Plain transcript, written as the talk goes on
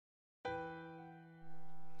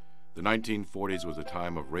The 1940s was a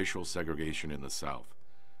time of racial segregation in the South.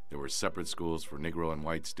 There were separate schools for Negro and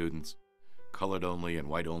white students, colored-only and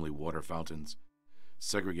white-only water fountains,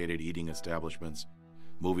 segregated eating establishments,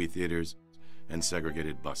 movie theaters, and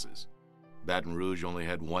segregated buses. Baton Rouge only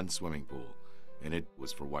had one swimming pool, and it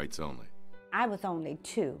was for whites only. I was only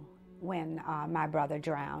 2 when my brother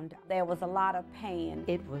drowned. There was a lot of pain.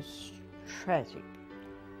 It was tragic.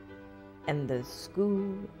 And the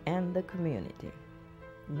school and the community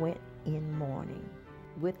went in mourning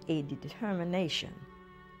with a determination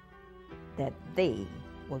that they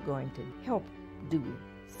were going to help do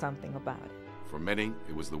something about it. For many,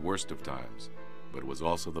 it was the worst of times, but it was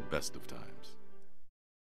also the best of times.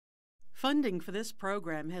 Funding for this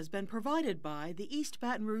program has been provided by the East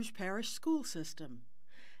Baton Rouge Parish School System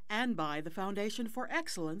and by the Foundation for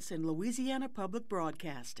Excellence in Louisiana Public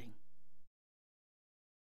Broadcasting.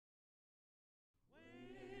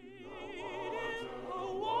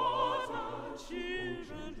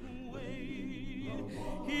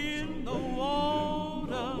 In the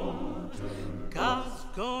water, God's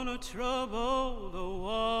gonna trouble the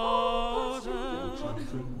water.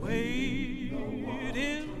 Wade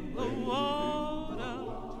in the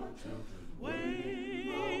water, wade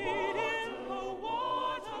in the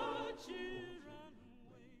water, children,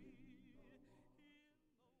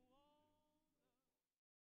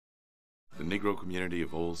 The Negro community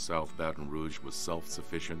of Old South Baton Rouge was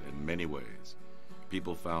self-sufficient in many ways.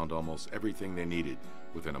 People found almost everything they needed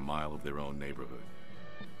within a mile of their own neighborhood.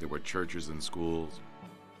 There were churches and schools,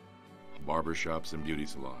 barber shops and beauty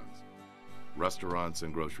salons, restaurants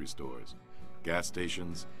and grocery stores, gas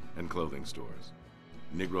stations and clothing stores.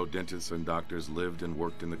 Negro dentists and doctors lived and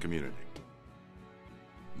worked in the community.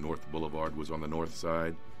 North Boulevard was on the north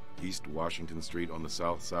side, East Washington Street on the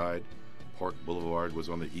south side, Park Boulevard was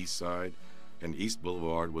on the east side, and East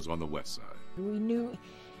Boulevard was on the west side. We knew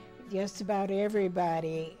just about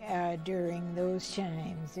everybody during those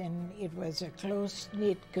times, and it was a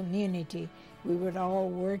close-knit community. We would all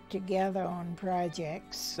work together on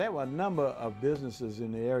projects. There were a number of businesses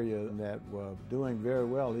in the area that were doing very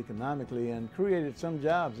well economically and created some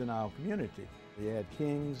jobs in our community. We had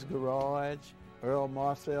King's Garage, Earl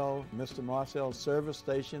Marcel, Mr. Marcel's service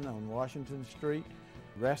station on Washington Street,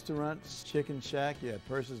 restaurants, Chicken Shack, you had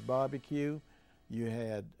Percy's Barbecue, you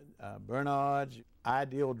had Bernard's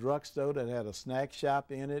Ideal Drugstore that had a snack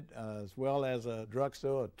shop in it, as well as a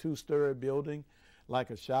drugstore, a 2-story building,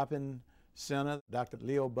 like a shopping center. Dr.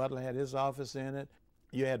 Leo Butler had his office in it.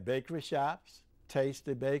 You had bakery shops,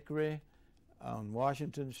 Tasty Bakery on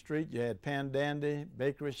Washington Street. You had Pandandy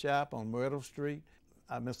Bakery Shop on Myrtle Street.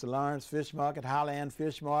 Mr. Lawrence Fish Market, Highland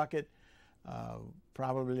Fish Market,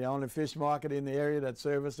 probably the only fish market in the area that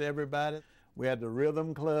serviced everybody. We had the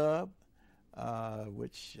Rhythm Club,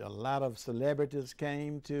 which a lot of celebrities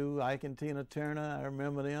came to, Ike and Tina Turner, I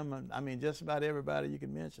remember them. I mean, just about everybody you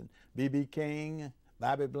can mention. B.B. King,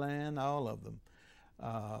 Bobby Bland, all of them.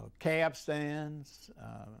 Cab stands,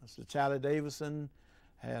 Mr. Charlie Davidson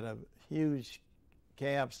had a huge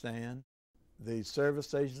cab stand. The service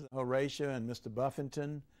stations, Horatio and Mr.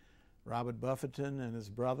 Buffington, Robert Buffington and his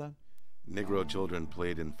brother. Negro children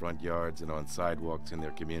played in front yards and on sidewalks in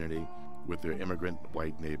their community with their immigrant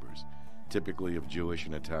white neighbors, typically of Jewish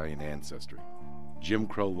and Italian ancestry. Jim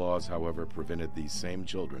Crow laws, however, prevented these same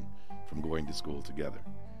children from going to school together.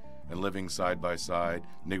 And living side by side,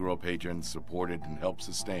 Negro patrons supported and helped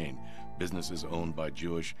sustain businesses owned by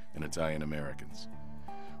Jewish and Italian Americans.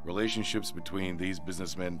 Relationships between these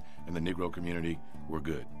businessmen and the Negro community were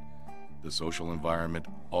good. The social environment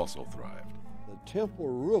also thrived. The Temple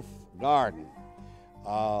Roof Garden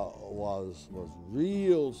was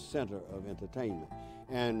real center of entertainment.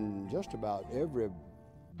 And just about every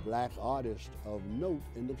black artist of note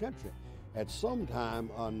in the country at some time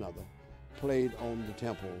or another played on the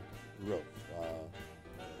Temple Roof.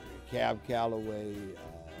 Cab Calloway,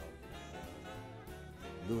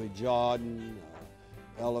 Louis Jordan,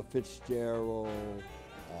 Ella Fitzgerald,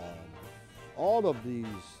 all of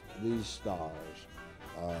these stars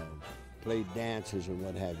played dances and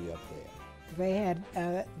what have you up there. They had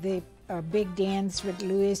the big dance with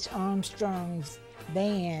Louis Armstrong's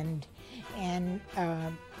band, and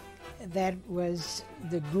that was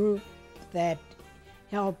the group that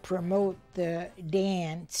helped promote the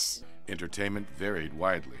dance. Entertainment varied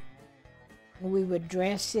widely. We would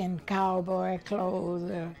dress in cowboy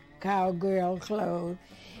clothes, cowgirl clothes,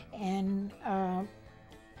 and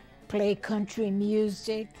play country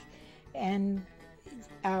music, and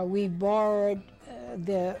we borrowed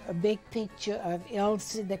a big picture of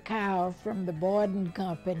Elsie the cow from the Borden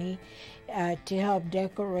Company to help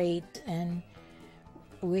decorate, and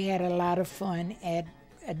we had a lot of fun at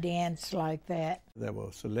a dance like that. There were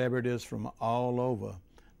celebrities from all over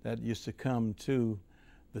that used to come to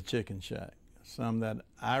the Chicken Shack. Some that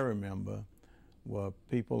I remember were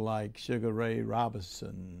people like Sugar Ray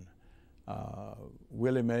Robinson,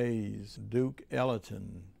 Willie Mays, Duke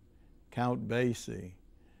Ellington, Count Basie.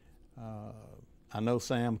 I know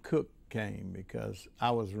Sam Cooke came because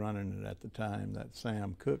I was running it at the time that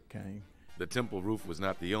Sam Cooke came. The Temple Roof was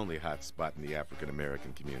not the only hot spot in the African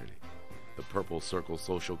American community. The Purple Circle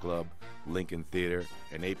Social Club, Lincoln Theater,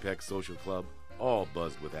 and Apex Social Club all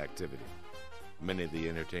buzzed with activity. Many of the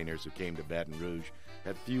entertainers who came to Baton Rouge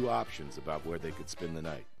had few options about where they could spend the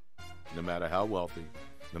night. No matter how wealthy,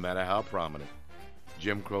 no matter how prominent,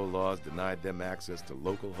 Jim Crow laws denied them access to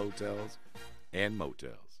local hotels and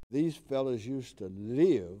motels. These fellas used to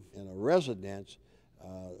live in a residence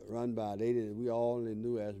run by a lady that we all only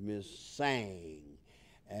knew as Miss Sang,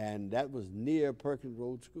 and that was near Perkins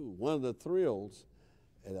Road School. One of the thrills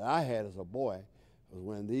that I had as a boy was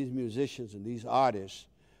when these musicians and these artists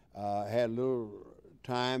had a little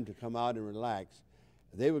time to come out and relax.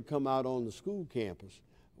 They would come out on the school campus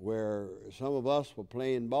where some of us were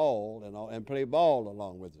playing ball and play ball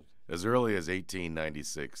along with us. As early as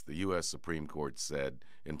 1896, the U.S. Supreme Court said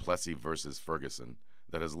in Plessy versus Ferguson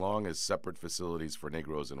that as long as separate facilities for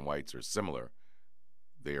Negroes and whites are similar,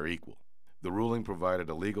 they are equal. The ruling provided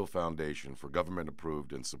a legal foundation for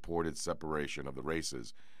government-approved and supported separation of the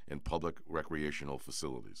races in public recreational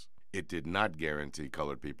facilities. It did not guarantee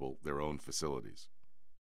colored people their own facilities.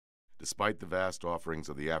 Despite the vast offerings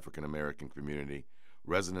of the African American community,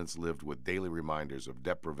 residents lived with daily reminders of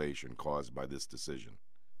deprivation caused by this decision.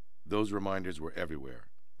 Those reminders were everywhere,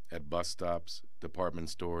 at bus stops, department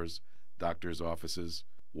stores, doctors' offices,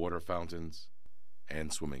 water fountains,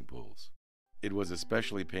 and swimming pools. It was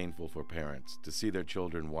especially painful for parents to see their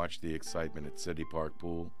children watch the excitement at City Park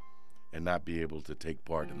Pool and not be able to take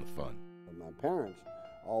part in the fun. My parents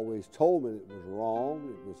always told me it was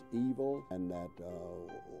wrong, it was evil, and that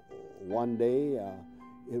one day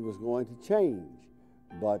it was going to change.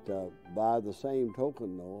 But by the same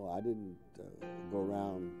token, though, I didn't go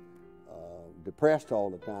around depressed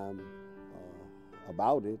all the time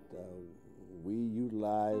about it. We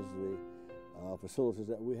utilized the facilities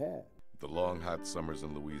that we had. The long, hot summers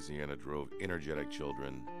in Louisiana drove energetic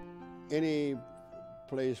children. Any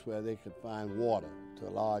place where they could find water to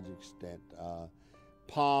a large extent,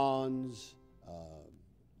 ponds,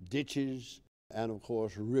 ditches, and of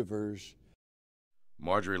course rivers.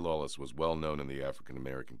 Marjorie Lawless was well known in the African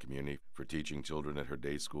American community for teaching children at her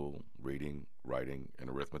day school reading, writing, and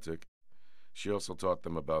arithmetic. She also taught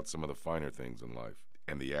them about some of the finer things in life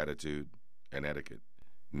and the attitude and etiquette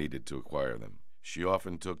needed to acquire them. She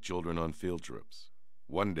often took children on field trips.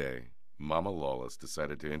 One day, Mama Lawless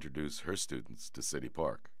decided to introduce her students to City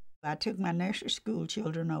Park. I took my nursery school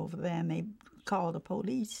children over there, and they called the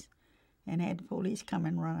police and had the police come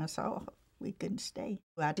and run us off. We couldn't stay.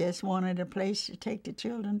 I just wanted a place to take the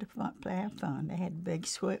children to have fun. They had big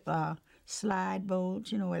slide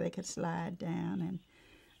boats, where they could slide down.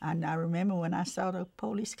 And I remember when I saw the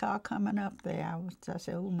police car coming up there, I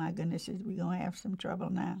said, oh my goodness, we're going to have some trouble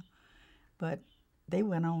now. But they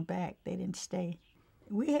went on back. They didn't stay.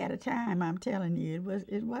 We had a time, I'm telling you.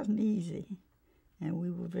 It wasn't easy. And we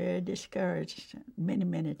were very discouraged many,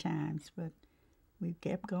 many times, but we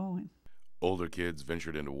kept going. Older kids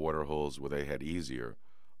ventured into water holes where they had easier,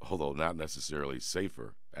 although not necessarily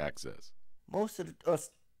safer, access. Most of us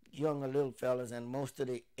younger little fellas and most of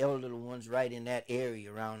the elderly ones right in that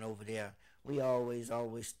area around over there, we always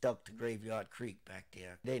stuck to Graveyard Creek back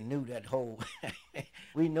there. They knew that whole,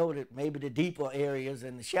 we know that maybe the deeper areas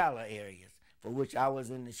and the shallow areas, for which I was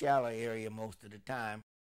in the shallow area most of the time.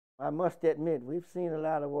 I must admit, we've seen a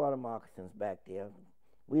lot of water moccasins back there.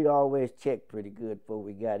 We'd always check pretty good before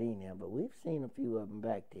we got in there, but we've seen a few of them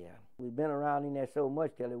back there. We've been around in there so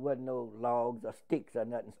much till there wasn't no logs or sticks or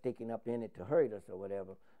nothing sticking up in it to hurt us or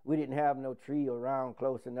whatever. We didn't have no tree around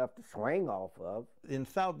close enough to swing off of. In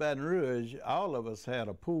South Baton Rouge, all of us had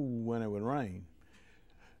a pool when it would rain.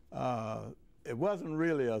 It wasn't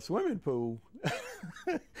really a swimming pool.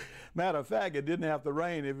 Matter of fact, it didn't have to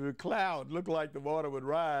rain. If it was cloud, it looked like the water would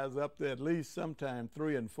rise up to at least sometime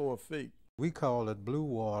 3 and 4 feet. We call it Blue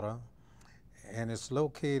Water, and it's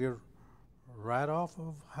located right off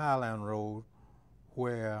of Highland Road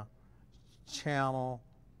where Channel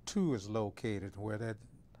 2 is located, where that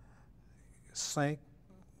sink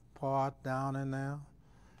part down in there.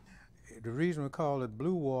 The reason we call it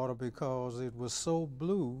Blue Water because it was so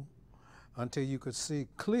blue until you could see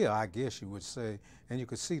clear, I guess you would say, and you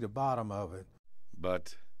could see the bottom of it.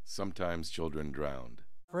 But sometimes children drowned.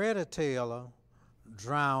 Freddie Taylor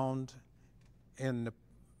drowned in the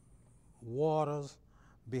waters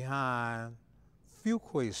behind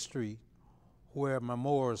Fuquay Street, where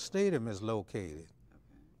Memorial Stadium is located.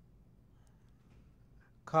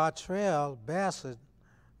 Cottrell Bassett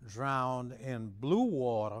drowned in blue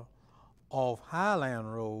water off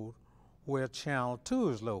Highland Road, where Channel 2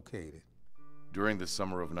 is located. During the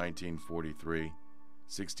summer of 1943,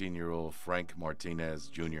 16-year-old Frank Martinez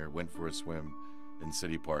Jr. went for a swim in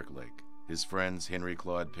City Park Lake. His friends Henry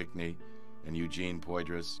Claude Pickney and Eugene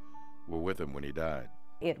Poydras were with him when he died.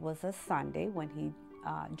 It was a Sunday when he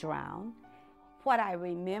drowned. What I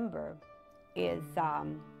remember is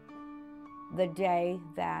the day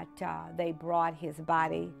that they brought his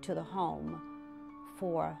body to the home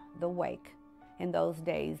for the wake. In those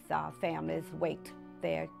days, families waked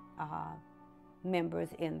their members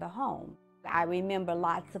in the home. I remember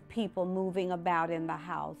lots of people moving about in the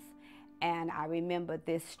house, and I remember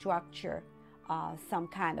this structure, some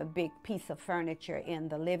kind of big piece of furniture in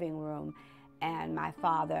the living room, and my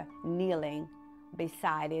father kneeling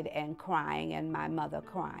beside it and crying, and my mother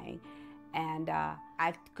crying. And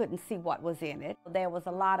I couldn't see what was in it. There was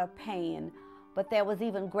a lot of pain, but there was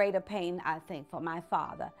even greater pain, I think, for my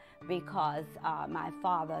father, because my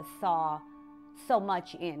father saw so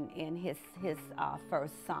much in his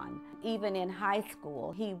first son. Even in high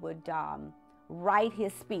school, he would write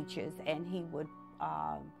his speeches and he would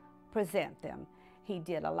present them. He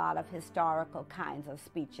did a lot of historical kinds of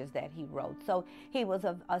speeches that he wrote. So he was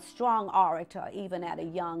a strong orator even at a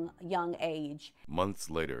young age. Months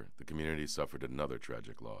later, the community suffered another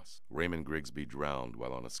tragic loss. Raymond Grigsby drowned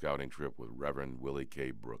while on a scouting trip with Reverend Willie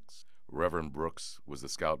K. Brooks. Reverend Brooks was the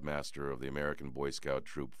scoutmaster of the American Boy Scout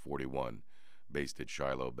Troop 41, based at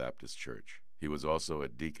Shiloh Baptist Church. He was also a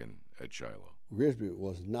deacon at Shiloh. Grigsby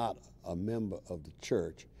was not a member of the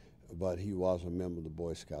church, but he was a member of the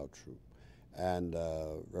Boy Scout troop. And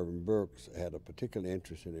Reverend Brooks had a particular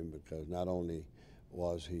interest in him because not only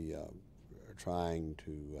was he trying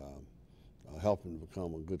to help him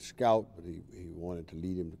become a good scout, but he wanted to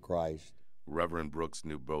lead him to Christ. Reverend Brooks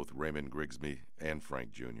knew both Raymond Grigsby and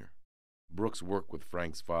Frank Jr. Brooks worked with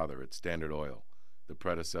Frank's father at Standard Oil, the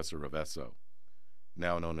predecessor of Esso,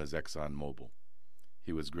 now known as ExxonMobil.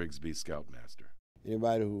 He was Grigsby's scoutmaster.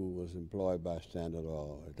 Anybody who was employed by Standard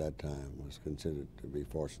Oil at that time was considered to be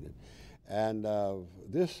fortunate. And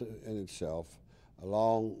this in itself,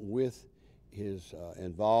 along with his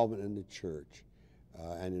involvement in the church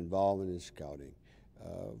and involvement in scouting,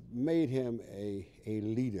 made him a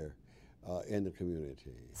leader in the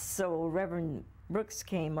community. So Reverend Brooks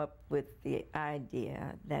came up with the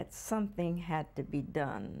idea that something had to be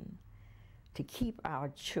done to keep our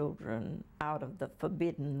children out of the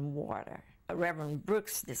forbidden water. Reverend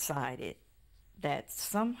Brooks decided that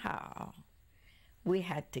somehow we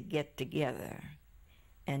had to get together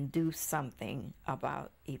and do something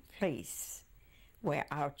about a place where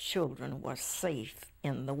our children were safe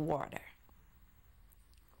in the water.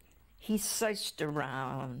 He searched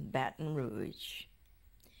around Baton Rouge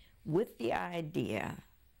with the idea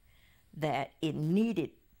that it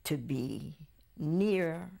needed to be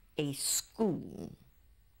near a school.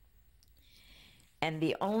 And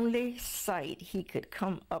the only site he could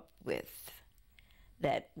come up with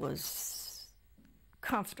that was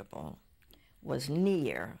comfortable was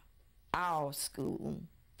near our school,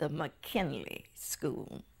 the McKinley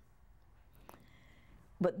School.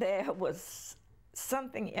 But there was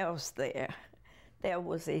something else there. There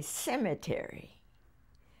was a cemetery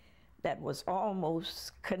that was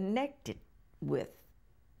almost connected with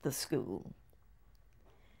the school.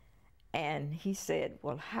 And he said,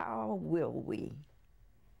 well, how will we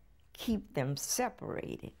keep them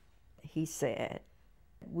separated? He said,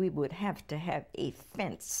 we would have to have a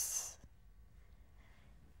fence.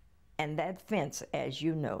 And that fence, as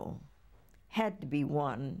you know, had to be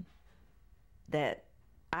one that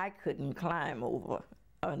I couldn't climb over,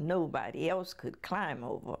 or nobody else could climb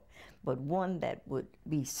over, but one that would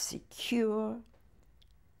be secure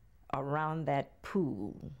around that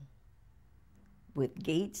pool, with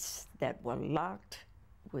gates that were locked,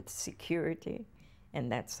 with security,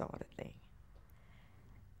 and that sort of thing.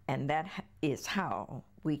 And that is how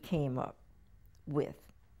we came up with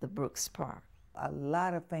the Brooks Park. A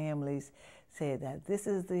lot of families said that this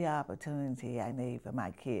is the opportunity I need for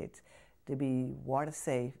my kids to be water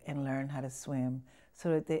safe and learn how to swim, so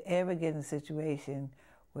that they ever get in a situation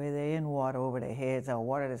where they're in water over their heads or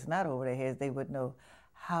water that's not over their heads, they would know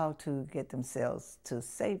how to get themselves to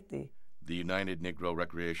safety. The United Negro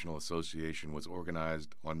Recreational Association was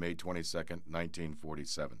organized on May 22,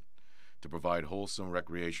 1947, to provide wholesome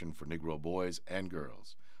recreation for Negro boys and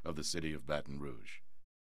girls of the city of Baton Rouge.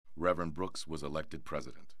 Reverend Brooks was elected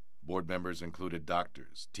president. Board members included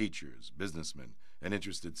doctors, teachers, businessmen, and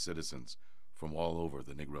interested citizens from all over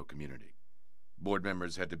the Negro community. Board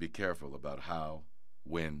members had to be careful about how,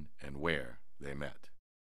 when, and where they met.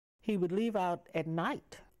 He would leave out at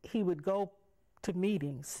night. He would go to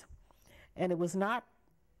meetings, and it was not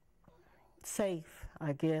safe,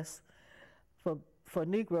 I guess, for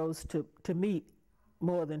Negroes to meet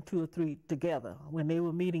more than 2 or 3 together. When they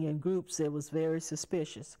were meeting in groups, it was very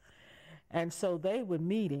suspicious. And so they were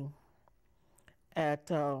meeting at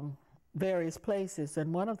various places,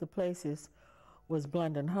 and one of the places was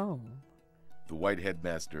Blunden Home. The white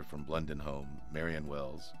headmaster from Blunden Home, Marion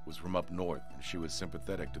Wells, was from up north, and she was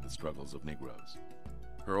sympathetic to the struggles of Negroes.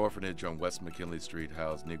 Her orphanage on West McKinley Street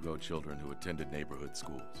housed Negro children who attended neighborhood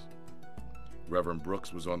schools. Reverend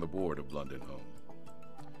Brooks was on the board of Blunden Home.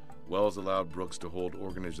 Wells allowed Brooks to hold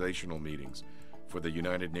organizational meetings for the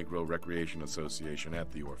United Negro Recreation Association at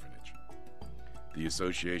the orphanage. The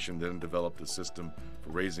association then developed a system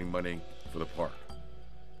for raising money for the park.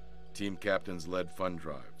 Team captains led fund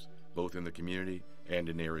drives, both in the community and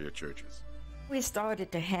in area churches. We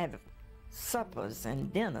started to have suppers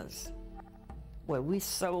and dinners where we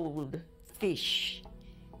sold fish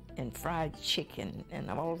and fried chicken and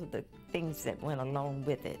all of the things that went along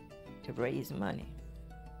with it to raise money.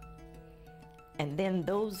 And then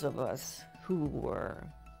those of us who were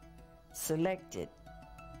selected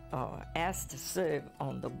or asked to serve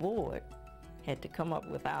on the board had to come up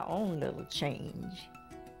with our own little change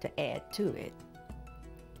to add to it.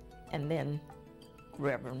 And then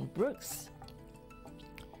Reverend Brooks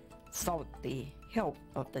sought the help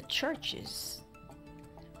of the churches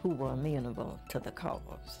who were amenable to the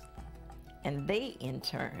cause. And they, in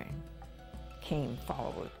turn, came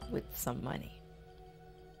forward with some money.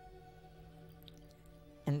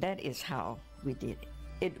 And that is how we did it.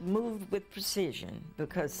 It moved with precision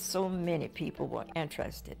because so many people were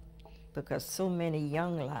interested, because so many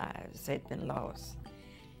young lives had been lost,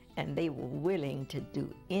 and they were willing to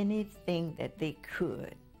do anything that they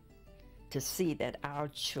could to see that our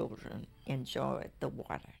children enjoyed the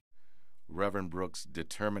water. Reverend Brooks'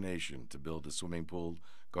 determination to build a swimming pool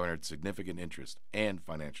garnered significant interest and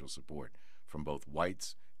financial support from both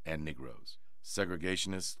whites and Negroes.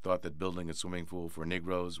 Segregationists thought that building a swimming pool for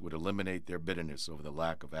Negroes would eliminate their bitterness over the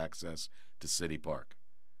lack of access to City Park.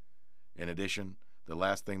 In addition, the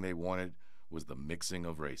last thing they wanted was the mixing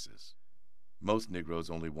of races. Most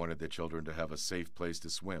Negroes only wanted their children to have a safe place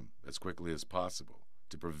to swim as quickly as possible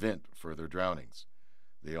to prevent further drownings.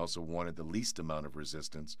 They also wanted the least amount of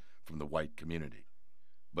resistance from the white community.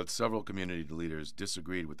 But several community leaders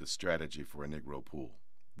disagreed with the strategy for a Negro pool.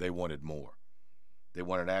 They wanted more. They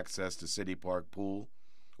wanted access to City Park pool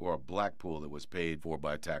or a black pool that was paid for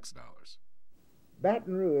by tax dollars.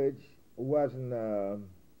 Baton Rouge wasn't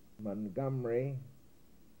Montgomery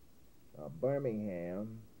or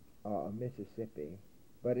Birmingham or Mississippi,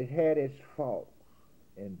 but it had its faults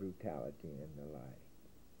in brutality and the like,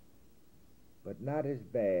 but not as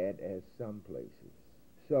bad as some places.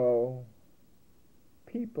 So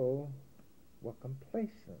people were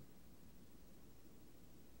complacent.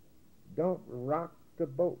 Don't rock the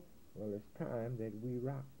boat. Well, it's time that we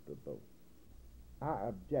rock the boat. Our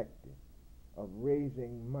objective of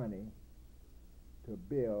raising money to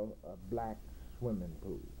build a black swimming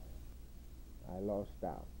pool, I lost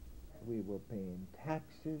out. We were paying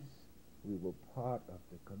taxes. We were part of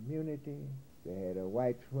the community. They had a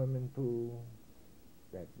white swimming pool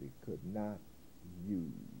that we could not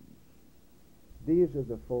use. These are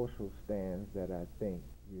the forceful stands that I think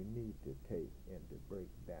you need to take and to break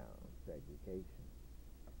down segregation.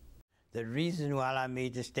 The reason why I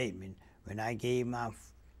made the statement when I gave my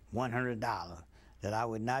 $100 that I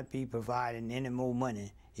would not be providing any more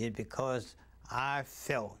money is because I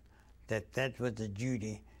felt that that was the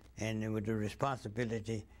duty and it was the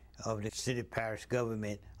responsibility of the city parish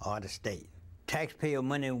government or the state. Taxpayer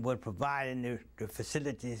money was providing the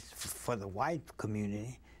facilities for the white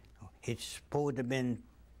community. It's supposed to have been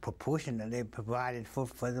proportionally provided for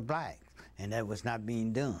the blacks, and that was not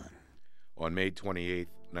being done. On May 28,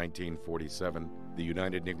 1947, the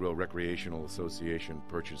United Negro Recreational Association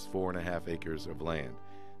purchased 4.5 acres of land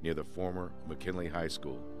near the former McKinley High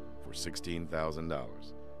School for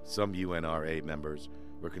 $16,000. Some UNRA members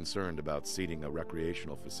were concerned about seating a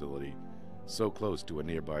recreational facility so close to a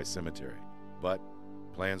nearby cemetery, but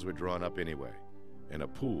plans were drawn up anyway, and a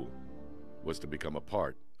pool was to become a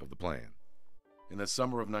part of the plan. In the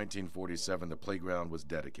summer of 1947, the playground was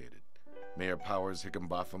dedicated. Mayor Powers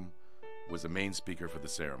Hickenbotham was the main speaker for the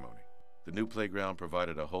ceremony. The new playground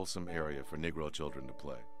provided a wholesome area for Negro children to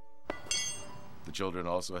play. The children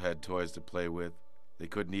also had toys to play with they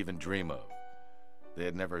couldn't even dream of. They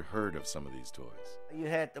had never heard of some of these toys. You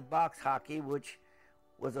had the box hockey, which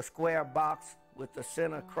was a square box with the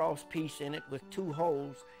center cross piece in it with two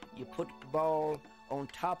holes. You put the ball on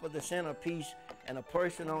top of the center piece, and a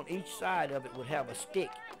person on each side of it would have a stick.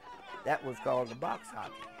 That was called the box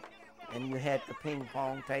hockey. And you had the ping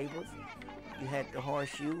pong tables, you had the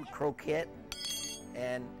horseshoe, croquet,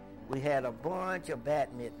 and we had a bunch of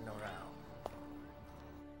badminton around.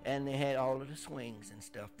 And they had all of the swings and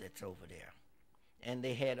stuff that's over there. And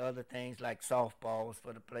they had other things like softballs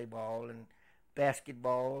for the play ball and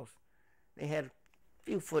basketballs. They had a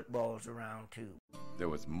few footballs around too. There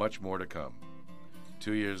was much more to come.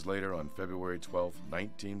 2 years later, on February 12,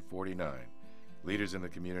 1949, leaders in the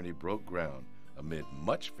community broke ground amid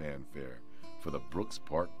much fanfare for the Brooks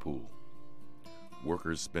Park Pool.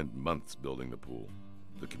 Workers spent months building the pool.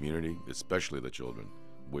 The community, especially the children,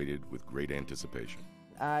 waited with great anticipation.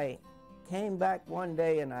 I came back one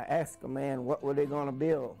day and I asked a man what were they going to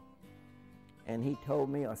build, and he told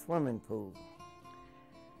me a swimming pool.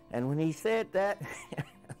 And when he said that,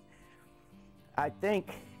 I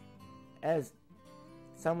think, as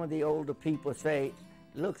some of the older people say,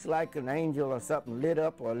 looks like an angel or something lit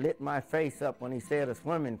up or lit my face up when he said a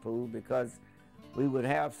swimming pool, because we would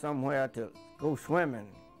have somewhere to go swimming,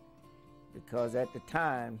 because at the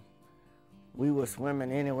time we were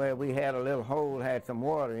swimming anywhere we had a little hole, had some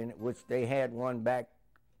water in it, which they had one back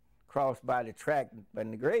crossed by the track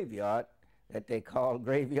in the graveyard that they called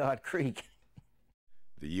Graveyard Creek.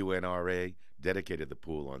 The UNRA dedicated the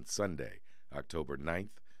pool on Sunday, October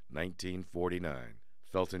 9th, 1949.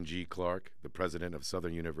 Felton G. Clark, the president of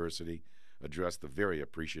Southern University, addressed the very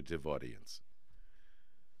appreciative audience.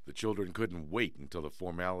 The children couldn't wait until the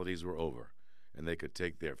formalities were over and they could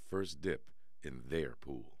take their first dip in their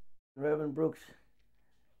pool. Reverend Brooks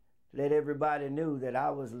let everybody know that I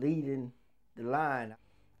was leading the line.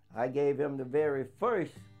 I gave him the very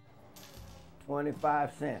first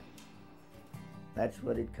 25 cents. That's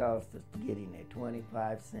what it cost us to get in there,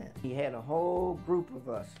 25 cents. He had a whole group of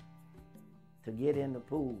us to get in the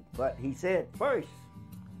pool, but he said, first,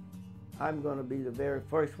 I'm going to be the very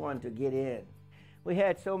first one to get in. We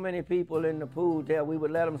had so many people in the pool there, we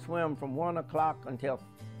would let them swim from 1 o'clock until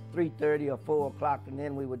 3:30 or 4 o'clock, and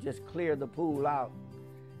then we would just clear the pool out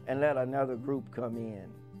and let another group come in.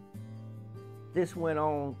 This went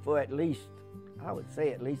on for at least, I would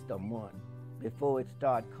say at least a month before it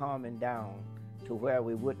started calming down to where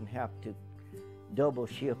we wouldn't have to double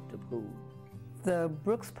shift the pool. The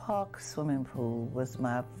Brooks Park swimming pool was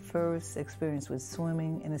my first experience with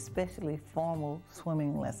swimming, and especially formal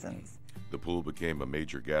swimming lessons. The pool became a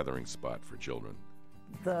major gathering spot for children.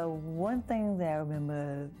 The one thing that I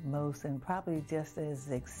remember most, and probably just as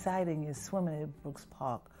exciting as swimming at Brooks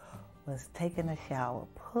Park, was taking a shower,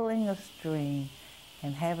 pulling a string,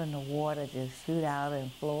 and having the water just shoot out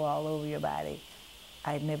and flow all over your body.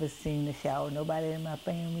 I'd never seen the shower. Nobody in my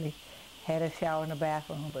family had a shower in the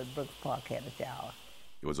bathroom, but Brooks Park had a shower.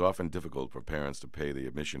 It was often difficult for parents to pay the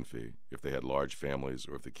admission fee if they had large families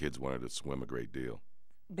or if the kids wanted to swim a great deal.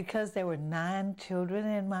 Because there were 9 children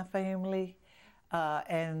in my family,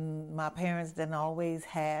 and my parents didn't always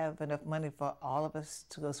have enough money for all of us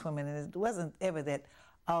to go swimming, and it wasn't ever that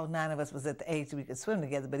all 9 of us was at the age we could swim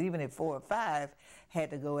together, but even if 4 or 5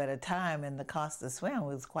 had to go at a time and the cost to swim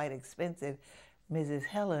was quite expensive, Mrs.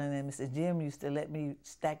 Helen and Mr. Jim used to let me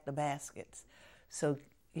stack the baskets. So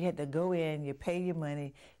you had to go in, you pay your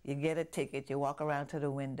money, you get a ticket, you walk around to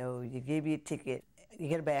the window, you give your ticket, you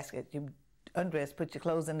get a basket, you undress, put your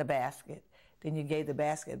clothes in the basket, then you gave the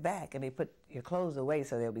basket back and they put your clothes away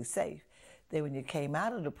so they'll be safe. Then when you came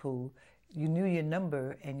out of the pool, you knew your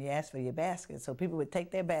number and you asked for your basket. So people would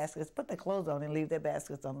take their baskets, put their clothes on and leave their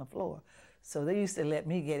baskets on the floor. So they used to let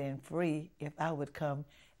me get in free if I would come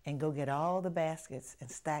and go get all the baskets and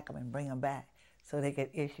stack them and bring them back so they could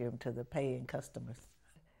issue them to the paying customers.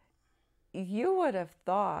 You would have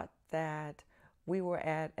thought that we were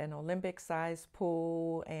at an Olympic-sized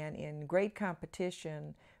pool and in great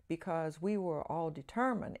competition because we were all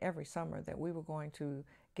determined every summer that we were going to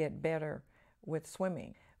get better with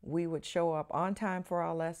swimming. We would show up on time for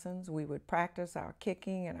our lessons. We would practice our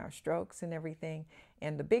kicking and our strokes and everything.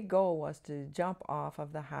 And the big goal was to jump off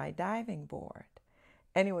of the high diving board.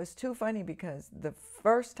 And it was too funny because the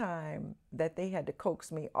first time that they had to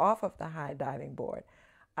coax me off of the high diving board,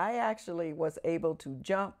 I actually was able to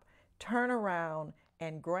jump, turn around,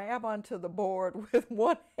 and grab onto the board with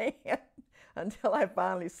one hand until I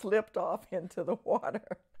finally slipped off into the water.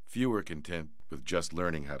 Few were content with just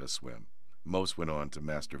learning how to swim. Most went on to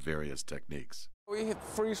master various techniques. We hit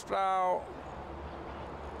freestyle,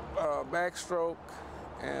 backstroke,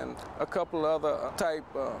 and a couple other type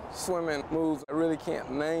swimming moves I really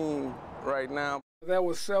can't name right now. There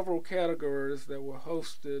were several categories that were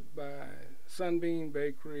hosted by Sunbeam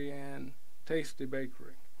Bakery and Tasty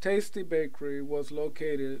Bakery. Tasty Bakery was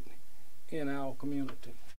located in our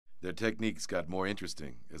community. Their techniques got more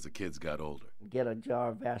interesting as the kids got older. Get a jar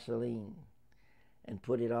of Vaseline and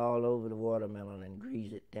put it all over the watermelon and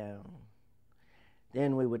grease it down.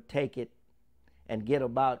 Then we would take it and get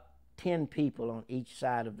about 10 people on each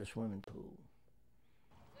side of the swimming pool.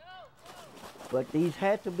 But these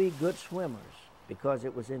had to be good swimmers because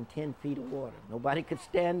it was in 10 feet of water. Nobody could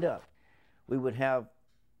stand up. We would have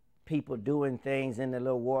people doing things in the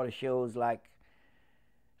little water shows like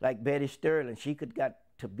Betty Sterling. She got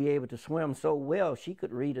to be able to swim so well, she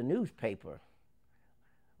could read a newspaper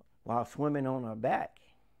while swimming on her back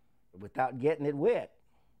without getting it wet.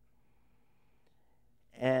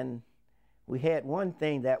 And we had one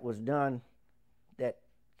thing that was done that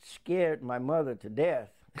scared my mother to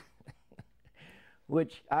death,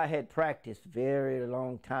 which I had practiced very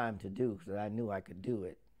long time to do, so I knew I could do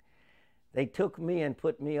it. They took me and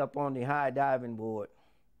put me up on the high diving board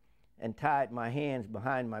and tied my hands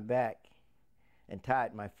behind my back and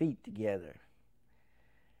tied my feet together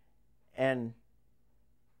and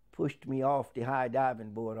pushed me off the high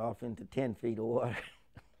diving board off into 10 feet of water.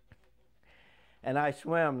 And I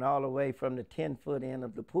swam all the way from the 10-foot end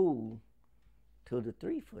of the pool to the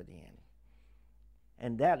 3-foot end.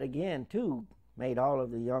 And that again, too, made all of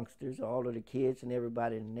the youngsters, all of the kids and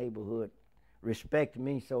everybody in the neighborhood respect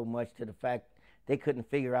me so much to the fact they couldn't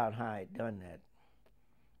figure out how I'd done that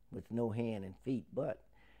with no hand and feet. But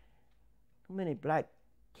many black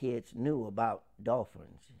kids knew about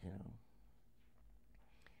dolphins, you know.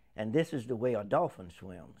 And this is the way a dolphin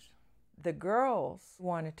swims. The girls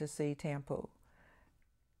wanted to see Tampu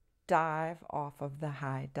dive off of the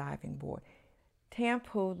high diving board.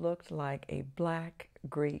 Tampu looked like a black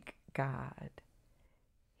Greek god.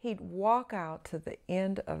 He'd walk out to the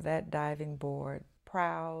end of that diving board,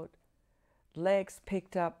 proud, legs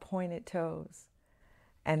picked up, pointed toes,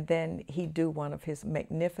 and then he'd do one of his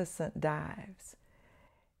magnificent dives.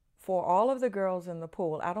 For all of the girls in the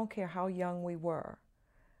pool, I don't care how young we were,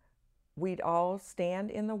 we'd all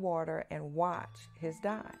stand in the water and watch his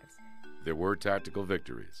dives. There were tactical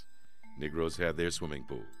victories. Negroes had their swimming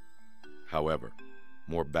pool. However,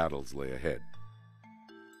 more battles lay ahead.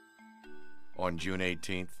 On June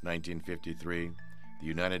 18, 1953, the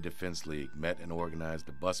United Defense League met and organized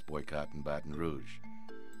a bus boycott in Baton Rouge.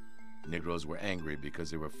 Negroes were angry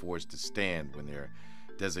because they were forced to stand when their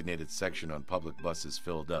designated section on public buses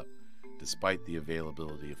filled up, despite the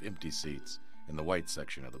availability of empty seats in the white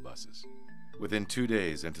section of the buses. Within 2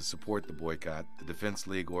 days, and to support the boycott, the Defense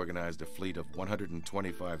League organized a fleet of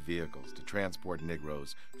 125 vehicles to transport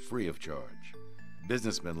Negroes free of charge.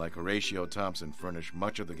 Businessmen like Horatio Thompson furnished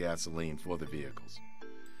much of the gasoline for the vehicles.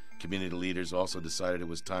 Community leaders also decided it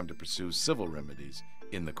was time to pursue civil remedies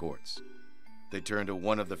in the courts. They turned to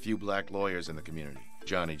one of the few black lawyers in the community,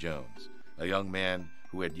 Johnny Jones, a young man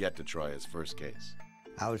who had yet to try his first case.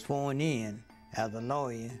 I was sworn in as a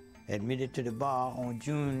lawyer, admitted to the bar on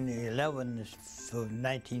June 11th of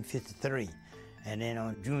 1953. And then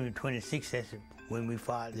on June 26th, that's when we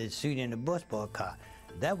filed the suit in the bus boycott.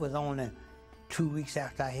 That was only 2 weeks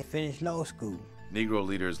after I had finished law school. Negro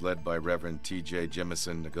leaders led by Reverend T.J.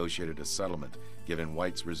 Jemison negotiated a settlement, giving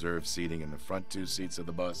whites reserved seating in the front 2 seats of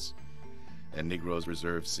the bus and Negroes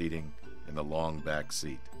reserved seating in the long back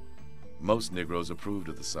seat. Most Negroes approved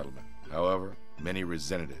of the settlement. However, many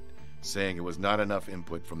resented it, saying it was not enough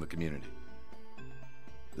input from the community.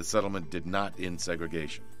 The settlement did not end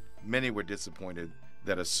segregation. Many were disappointed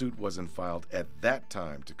that a suit wasn't filed at that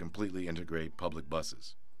time to completely integrate public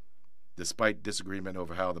buses. Despite disagreement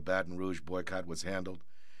over how the Baton Rouge boycott was handled,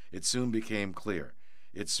 it soon became clear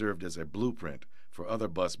it served as a blueprint for other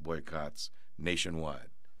bus boycotts nationwide.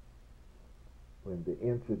 When the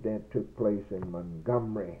incident took place in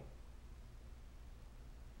Montgomery,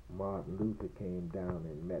 Martin Luther came down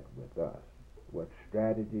and met with us. What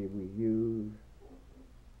strategy we used,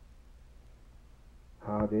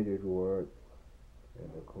 how did it work,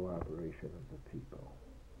 and the cooperation of the people.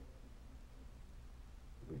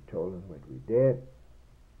 We told him what we did,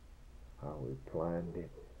 how we planned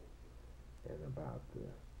it, and about the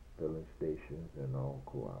filling stations and all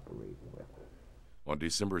cooperating with us. On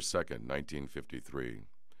December 2nd, 1953,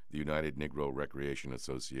 the United Negro Recreation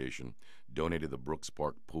Association donated the Brooks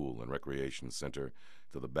Park Pool and Recreation Center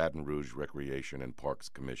to the Baton Rouge Recreation and Parks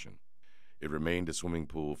Commission. It remained a swimming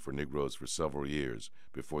pool for Negroes for several years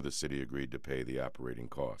before the city agreed to pay the operating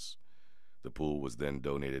costs. The pool was then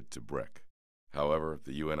donated to BREC. However,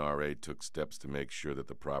 the UNRA took steps to make sure that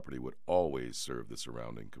the property would always serve the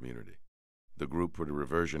surrounding community. The group put a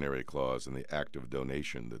reversionary clause in the act of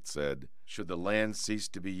donation that said, should the land cease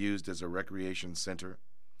to be used as a recreation center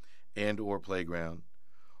and/or playground,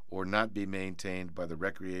 or not be maintained by the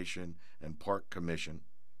Recreation and Park Commission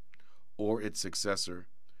or its successor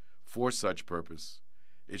for such purpose,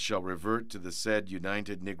 it shall revert to the said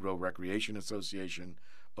United Negro Recreation Association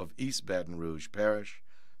of East Baton Rouge Parish,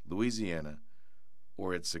 Louisiana,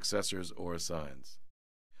 or its successors or assigns.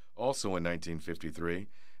 Also in 1953,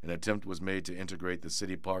 an attempt was made to integrate the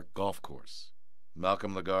City Park Golf Course.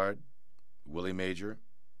 Malcolm Lagarde, Willie Major,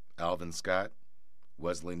 Alvin Scott,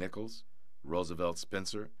 Wesley Nichols, Roosevelt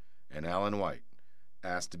Spencer, and Allen White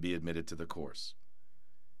asked to be admitted to the course.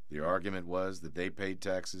 The argument was that they paid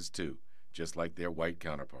taxes too, just like their white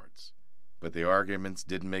counterparts. But the arguments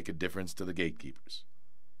didn't make a difference to the gatekeepers.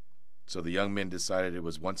 So the young men decided it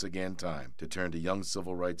was once again time to turn to young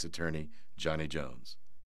civil rights attorney Johnny Jones.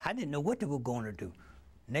 I didn't know what they were going to do.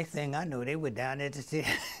 Next thing I knew, they were down at the city,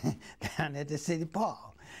 down at the city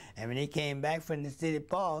park. And when they came back from the city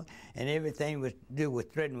park, and everything was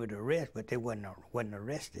threatened with arrest, but they wasn't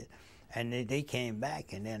arrested. And they came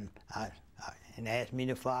back, and then and asked me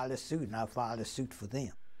to file a suit, and I filed a suit for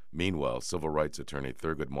them. Meanwhile, civil rights attorney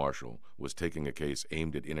Thurgood Marshall was taking a case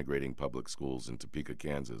aimed at integrating public schools in Topeka,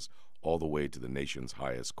 Kansas, all the way to the nation's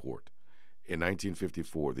highest court. In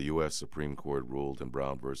 1954, the U.S. Supreme Court ruled in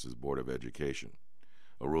Brown v. Board of Education,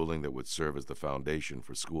 a ruling that would serve as the foundation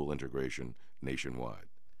for school integration nationwide.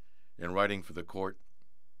 In writing for the court,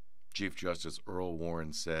 Chief Justice Earl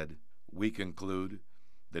Warren said, "We conclude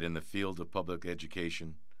that in the field of public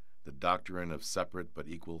education, the doctrine of separate but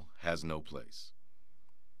equal has no place.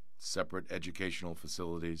 Separate educational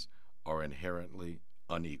facilities are inherently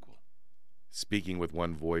unequal." Speaking with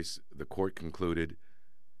one voice, the court concluded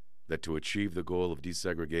that to achieve the goal of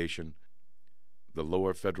desegregation, the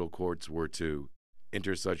lower federal courts were to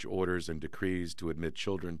enter such orders and decrees to admit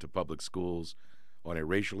children to public schools on a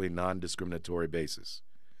racially non-discriminatory basis,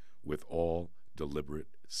 with all deliberate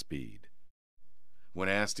speed. When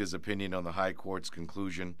asked his opinion on the High Court's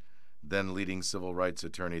conclusion, then leading civil rights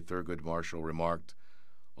attorney Thurgood Marshall remarked,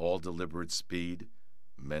 "All deliberate speed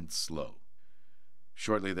meant slow."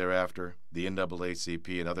 Shortly thereafter, the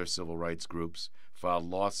NAACP and other civil rights groups filed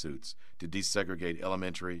lawsuits to desegregate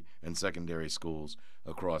elementary and secondary schools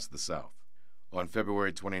across the South. On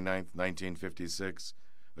February 29, 1956,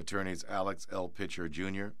 attorneys Alex L. Pitcher,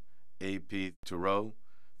 Jr., A.P. Thoreau,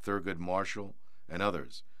 Thurgood Marshall, and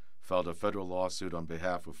others filed a federal lawsuit on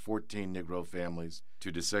behalf of 14 Negro families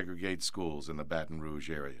to desegregate schools in the Baton Rouge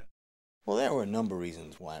area. Well, there were a number of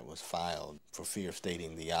reasons why it was filed. For fear of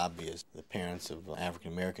stating the obvious, the parents of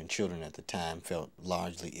African-American children at the time felt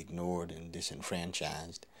largely ignored and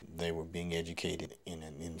disenfranchised. They were being educated in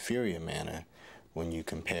an inferior manner when you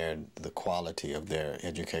compared the quality of their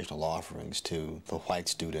educational offerings to the white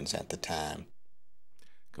students at the time.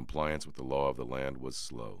 Compliance with the law of the land was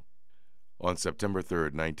slow. On September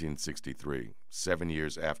 3, 1963, 7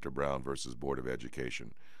 years after Brown v. Board of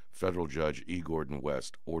Education, Federal Judge E. Gordon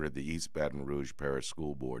West ordered the East Baton Rouge Parish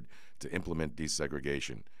School Board to implement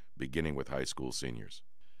desegregation, beginning with high school seniors.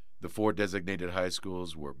 The 4 designated high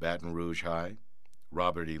schools were Baton Rouge High,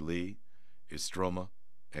 Robert E. Lee, Estroma,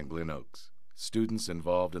 and Glen Oaks. Students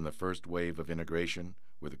involved in the first wave of integration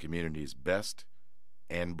were the community's best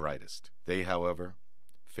and brightest. They, however,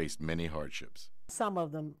 faced many hardships. Some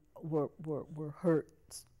of them were hurt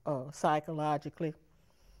psychologically,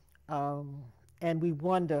 and we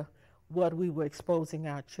wonder what we were exposing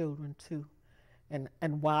our children to,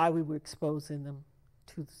 and why we were exposing them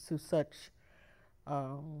to such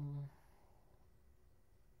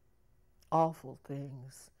awful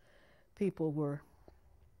things. People were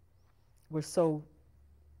so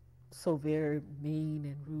very mean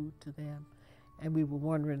and rude to them, and we were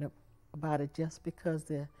wondering about it just because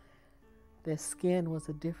their skin was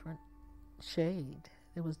a different shade.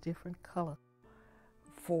 It was different color.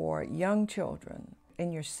 For young children,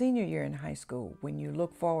 in your senior year in high school, when you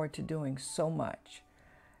look forward to doing so much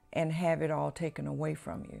and have it all taken away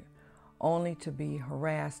from you, only to be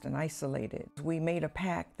harassed and isolated, we made a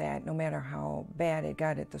pact that no matter how bad it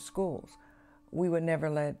got at the schools, we would never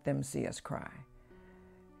let them see us cry.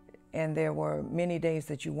 And there were many days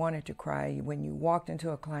that you wanted to cry when you walked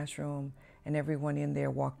into a classroom and everyone in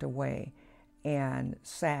there walked away and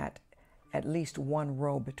sat at least one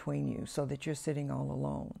row between you so that you're sitting all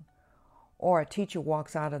alone. Or a teacher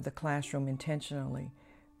walks out of the classroom intentionally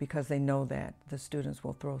because they know that the students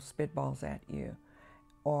will throw spitballs at you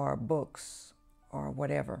or books or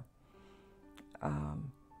whatever.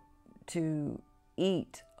 To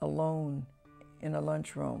eat alone in a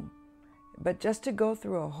lunchroom. But just to go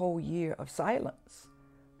through a whole year of silence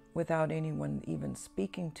without anyone even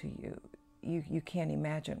speaking to you, you can't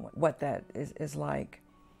imagine what that is like.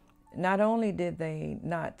 Not only did they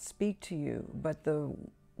not speak to you, but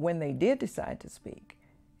when they did decide to speak,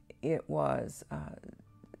 it was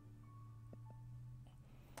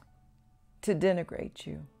to denigrate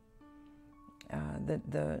you.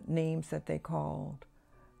 The names that they called,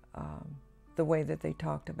 the way that they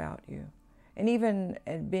talked about you. And even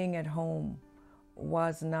being at home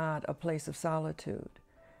was not a place of solitude,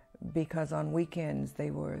 because on weekends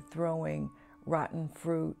they were throwing rotten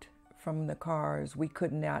fruit from the cars. We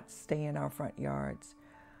could not stay in our front yards.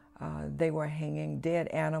 They were hanging dead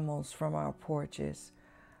animals from our porches.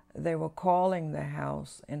 They were calling the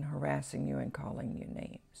house and harassing you and calling you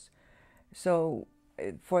names. So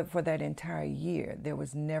for that entire year, there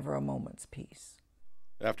was never a moment's peace.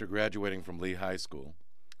 After graduating from Lee High School,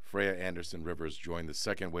 Freya Anderson Rivers joined the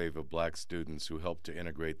second wave of black students who helped to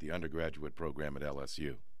integrate the undergraduate program at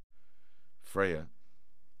LSU. Freya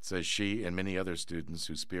says she and many other students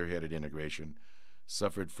who spearheaded integration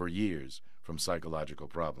suffered for years from psychological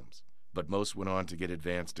problems, but most went on to get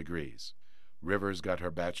advanced degrees. Rivers got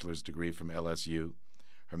her bachelor's degree from LSU,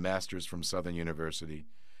 her master's from Southern University,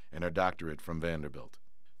 and her doctorate from Vanderbilt.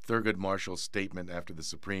 Thurgood Marshall's statement after the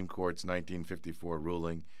Supreme Court's 1954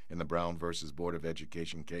 ruling in the Brown versus Board of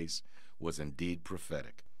Education case was indeed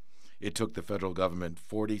prophetic. It took the federal government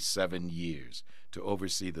 47 years to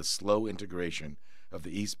oversee the slow integration of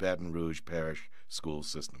the East Baton Rouge Parish school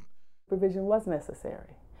system. Supervision was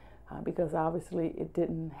necessary because obviously it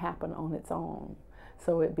didn't happen on its own.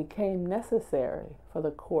 So it became necessary for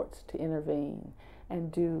the courts to intervene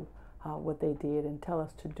and do what they did and tell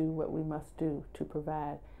us to do what we must do to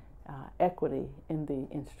provide equity in the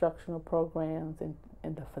instructional programs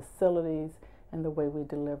and the facilities and the way we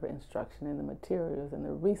deliver instruction and the materials and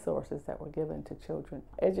the resources that were given to children.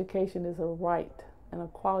 Education is a right, and a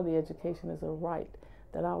quality education is a right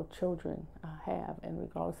that our children have, and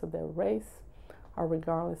regardless of their race or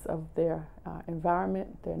regardless of their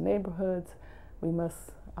environment, their neighborhoods, we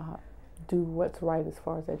must do what's right as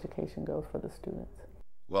far as education goes for the students.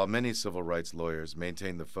 While many civil rights lawyers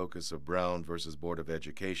maintain the focus of Brown versus Board of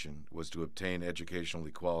Education was to obtain educational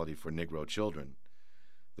equality for Negro children,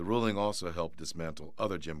 the ruling also helped dismantle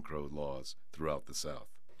other Jim Crow laws throughout the South.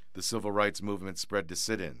 The civil rights movement spread to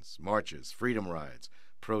sit-ins, marches, freedom rides,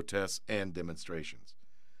 protests, and demonstrations.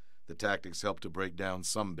 The tactics helped to break down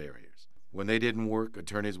some barriers. When they didn't work,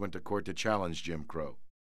 attorneys went to court to challenge Jim Crow.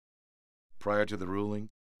 Prior to the ruling,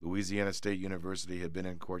 Louisiana State University had been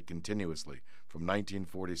in court continuously from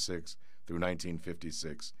 1946 through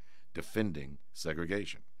 1956, defending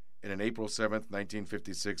segregation. In an April 7,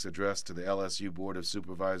 1956 address to the LSU Board of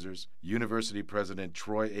Supervisors, University President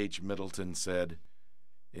Troy H. Middleton said,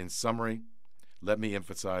 "In summary, let me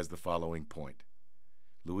emphasize the following point.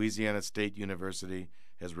 Louisiana State University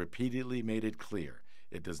has repeatedly made it clear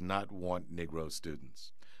it does not want Negro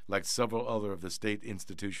students. Like several other of the state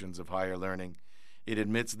institutions of higher learning, it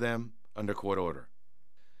admits them under court order."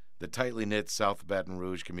 The tightly knit South Baton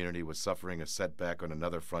Rouge community was suffering a setback on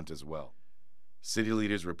another front as well. City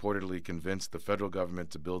leaders reportedly convinced the federal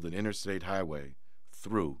government to build an interstate highway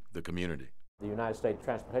through the community. The United States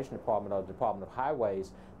Transportation Department, or the Department of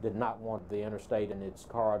Highways, did not want the interstate and its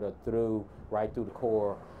corridor right through the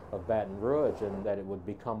core of Baton Rouge, and that it would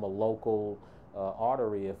become a local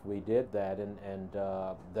artery if we did that, and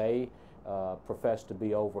they professed to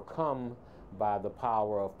be overcome by the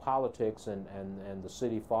power of politics and the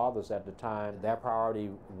city fathers at the time. Their priority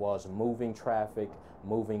was moving traffic,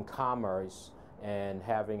 moving commerce, and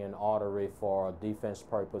having an artery for defense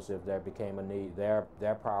purpose if there became a need. Their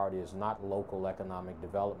priority is not local economic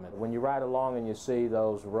development. When you ride along and you see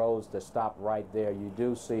those roads that stop right there, you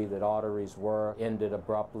do see that arteries were ended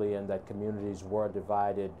abruptly and that communities were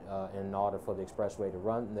divided in order for the expressway to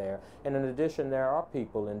run there. And in addition, there are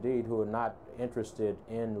people indeed who are not interested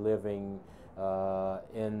in living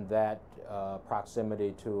in that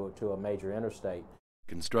proximity to a major interstate.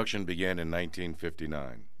 Construction began in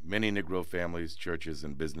 1959. Many Negro families, churches,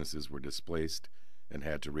 and businesses were displaced and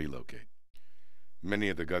had to relocate. Many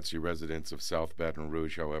of the gutsy residents of South Baton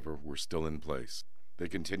Rouge, however, were still in place. They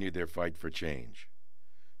continued their fight for change,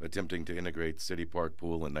 attempting to integrate City Park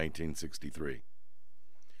Pool in 1963.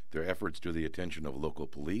 Their efforts drew the attention of local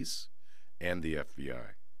police and the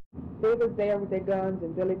FBI. They was there with their guns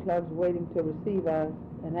and billy clubs waiting to receive us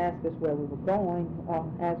and ask us where we were going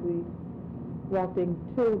as we walked into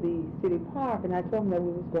the city park, and I told them that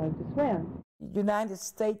we was going to swim. United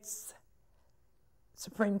States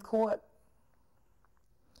Supreme Court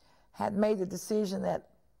had made a decision that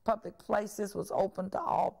public places was open to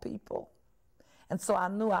all people. And so I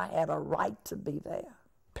knew I had a right to be there.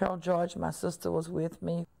 Pearl George, my sister, was with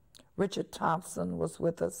me. Richard Thompson was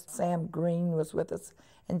with us. Sam Green was with us.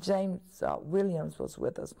 And James Williams was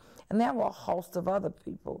with us. And there were a host of other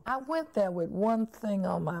people. I went there with one thing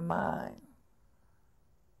on my mind.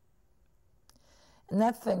 And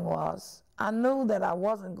that thing was, I knew that I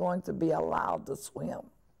wasn't going to be allowed to swim.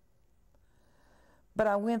 But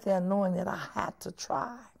I went there knowing that I had to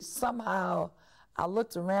try. Somehow, I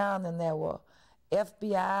looked around and there were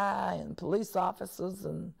FBI and police officers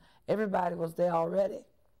and everybody was there already.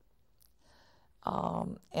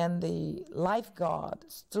 And the lifeguard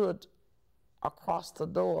stood across the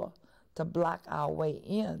door to block our way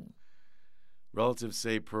in. Relatives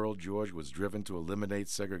say Pearl George was driven to eliminate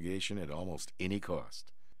segregation at almost any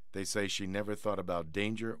cost. They say she never thought about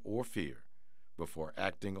danger or fear before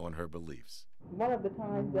acting on her beliefs. One of the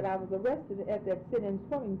times that I was arrested at that sit-in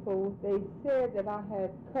swimming pool, they said that I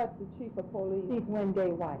had cut the chief of police, Chief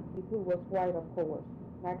Wendell White, who was white, of course.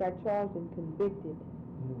 I got charged and convicted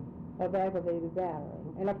of aggravated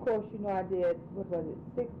battery. And of course, you know, I did,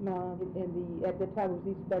 6 months at the time it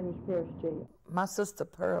was East Baton Rouge Parish Jail. My sister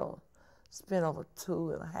Pearl spent over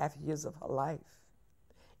 2.5 years of her life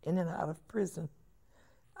in and out of prison,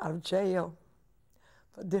 out of jail,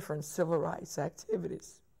 for different civil rights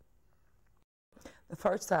activities. The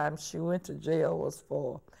first time she went to jail was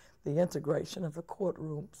for the integration of the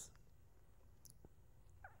courtrooms.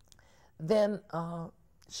 Then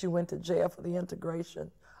she went to jail for the integration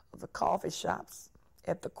of the coffee shops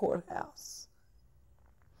at the courthouse.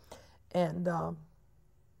 And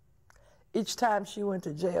each time she went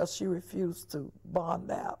to jail, she refused to bond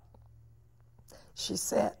out. She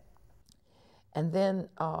sat. And then,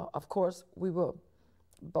 of course, we were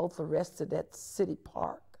both arrested at City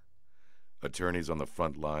Park. Attorneys on the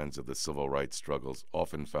front lines of the civil rights struggles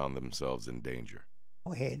often found themselves in danger.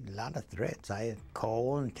 I had a lot of threats. I had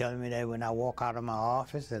called and telling me that when I walk out of my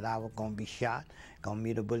office that I was going to be shot, going to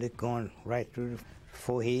meet a bullet going right through the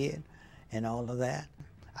forehead and all of that.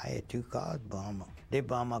 I had 2 cars bombed. They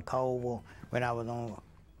bombed my car over when I was on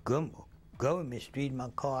Government Street. My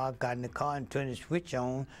car, I got in the car and turned the switch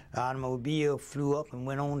on. The automobile flew up and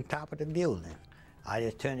went on the top of the building. I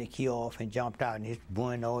just turned the key off and jumped out and it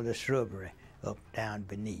burned all the shrubbery up down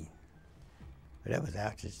beneath. But that was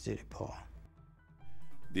after the City Park.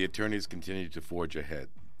 The attorneys continued to forge ahead,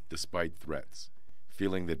 despite threats,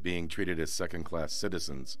 feeling that being treated as second-class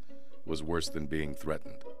citizens was worse than being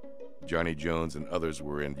threatened. Johnny Jones and others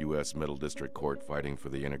were in U.S. Middle District Court fighting for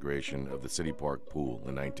the integration of the City Park pool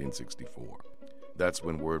in 1964. That's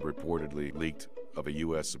when word reportedly leaked of a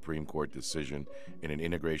U.S. Supreme Court decision in an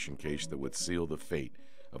integration case that would seal the fate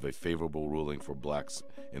of a favorable ruling for blacks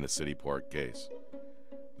in the City Park case.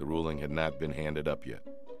 The ruling had not been handed up yet.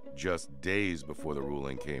 Just days before the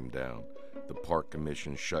ruling came down, the Park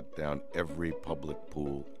Commission shut down every public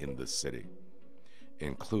pool in the city,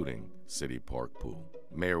 including City Park Pool.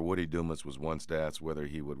 Mayor Woody Dumas was once asked whether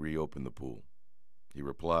he would reopen the pool. He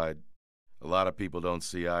replied, "A lot of people don't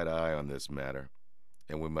see eye to eye on this matter,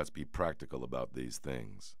 and we must be practical about these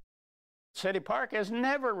things." City Park has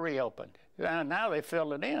never reopened. Now they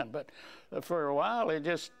filled it in, but for a while it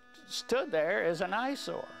just stood there as an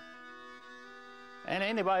eyesore. And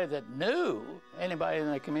anybody in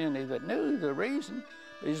the community that knew the reason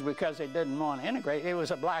is because they didn't want to integrate. It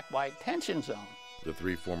was a black-white tension zone. The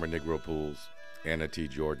 3 former Negro pools, Anna T.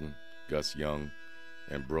 Jordan, Gus Young,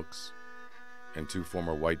 and Brooks, and 2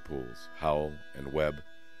 former white pools, Howell and Webb,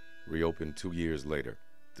 reopened 2 years later,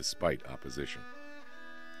 despite opposition.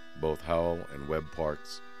 Both Howell and Webb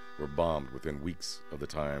parks were bombed within weeks of the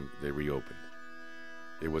time they reopened.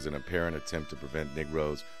 It was an apparent attempt to prevent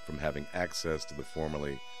Negroes from having access to the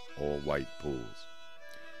formerly all-white pools.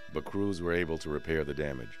 But crews were able to repair the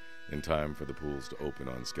damage in time for the pools to open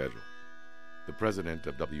on schedule. The president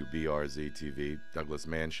of WBRZ-TV, Douglas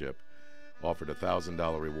Manship, offered a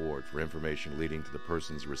 $1,000 reward for information leading to the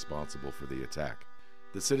persons responsible for the attack.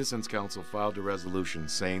 The Citizens Council filed a resolution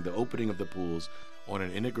saying the opening of the pools on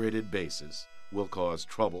an integrated basis will cause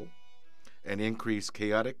trouble and increase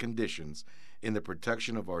chaotic conditions in the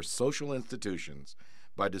protection of our social institutions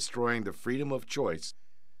by destroying the freedom of choice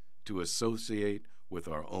to associate with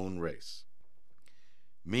our own race.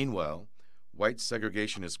 Meanwhile, white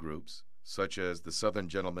segregationist groups, such as the Southern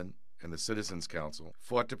Gentlemen and the Citizens Council,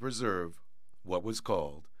 fought to preserve what was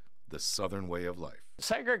called the Southern way of life.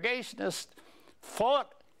 Segregationists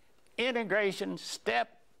fought integration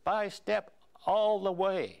step by step all the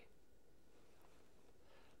way.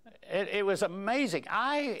 It was amazing.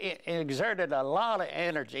 I exerted a lot of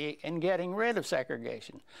energy in getting rid of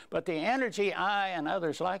segregation, but the energy I and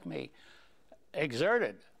others like me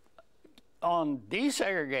exerted on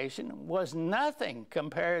desegregation was nothing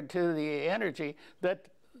compared to the energy that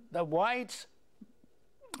the whites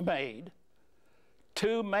made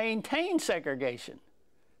to maintain segregation.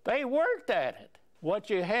 They worked at it. What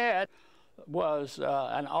you had was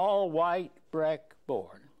an all-white brick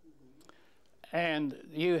board, and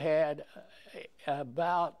you had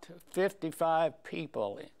about 55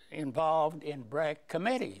 people involved in brick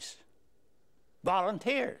committees,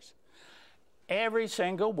 volunteers. Every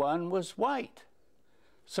single one was white.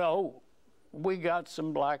 So we got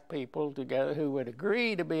some black people together who would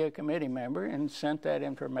agree to be a committee member and sent that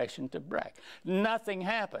information to BRAC. Nothing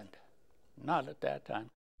happened, not at that time.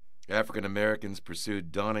 African Americans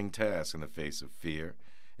pursued daunting tasks in the face of fear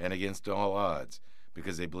and against all odds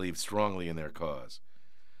because they believed strongly in their cause.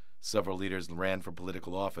 Several leaders ran for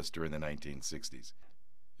political office during the 1960s.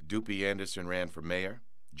 Doopie Anderson ran for mayor,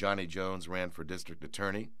 Johnny Jones ran for district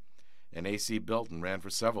attorney, and A.C. Belton ran for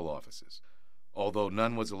several offices. Although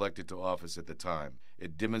none was elected to office at the time,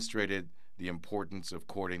 it demonstrated the importance of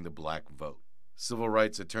courting the black vote. Civil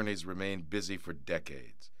rights attorneys remained busy for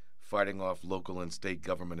decades, fighting off local and state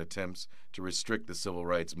government attempts to restrict the civil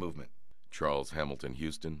rights movement. Charles Hamilton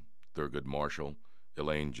Houston, Thurgood Marshall,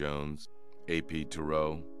 Elaine Jones, A.P.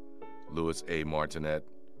 Tureau, Louis A. Martinet,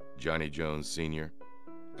 Johnny Jones Sr.,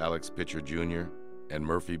 Alex Pitcher Jr., and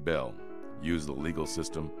Murphy Bell used the legal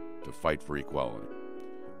system to fight for equality.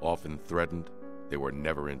 Often threatened, they were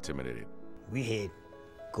never intimidated. We had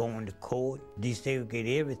gone to court,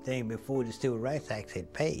 desegregate everything before the Civil Rights Act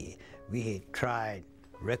had passed. We had tried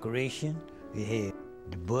recreation, we had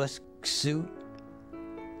the bus suit,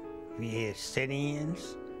 we had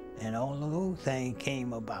sit-ins, and all of those things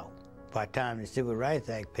came about. By the time the Civil Rights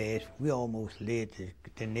Act passed, we almost led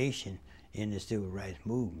the nation in the civil rights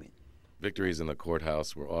movement. Victories in the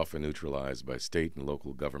courthouse were often neutralized by state and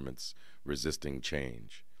local governments resisting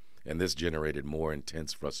change, and this generated more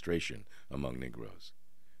intense frustration among Negroes.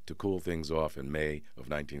 To cool things off in May of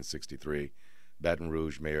 1963, Baton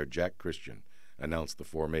Rouge Mayor Jack Christian announced the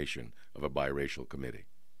formation of a biracial committee.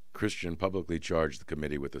 Christian publicly charged the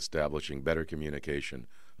committee with establishing better communication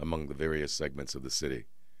among the various segments of the city.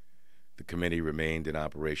 The committee remained in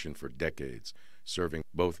operation for decades, serving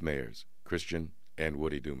both mayors, Christian and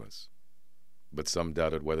Woody Dumas. But some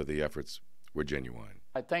doubted whether the efforts were genuine.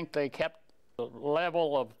 I think they kept the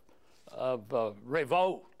level of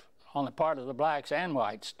revolt on the part of the blacks and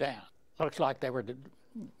whites down. Looks like they were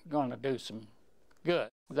going to do some good.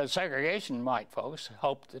 The segregation white folks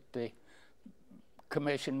hoped that the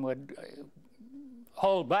commission would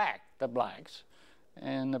hold back the blacks,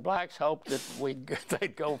 and the blacks hoped that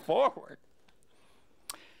they'd go forward.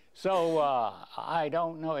 So I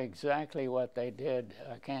don't know exactly what they did.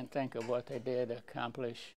 I can't think of what they did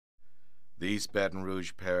accomplish. The East Baton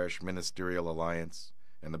Rouge Parish Ministerial Alliance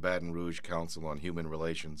and the Baton Rouge Council on Human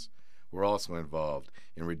Relations were also involved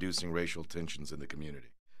in reducing racial tensions in the community.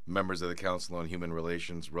 Members of the Council on Human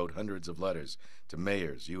Relations wrote hundreds of letters to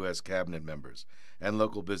mayors, U.S. cabinet members, and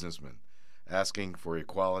local businessmen, asking for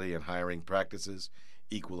equality in hiring practices,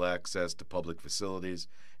 equal access to public facilities,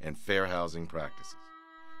 and fair housing practices.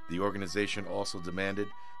 The organization also demanded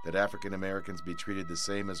that African Americans be treated the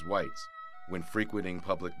same as whites when frequenting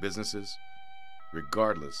public businesses,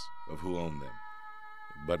 regardless of who owned them.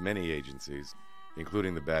 But many agencies,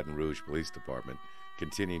 including the Baton Rouge Police Department,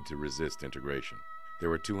 continued to resist integration. There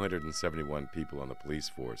were 271 people on the police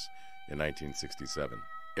force in 1967.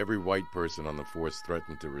 Every white person on the force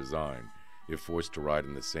threatened to resign if forced to ride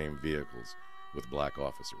in the same vehicles with black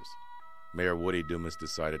officers. Mayor Woody Dumas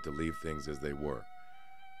decided to leave things as they were,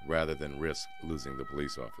 rather than risk losing the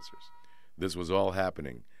police officers. This was all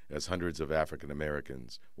happening as hundreds of African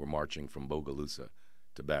Americans were marching from Bogalusa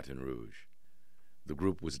to Baton Rouge. The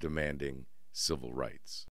group was demanding civil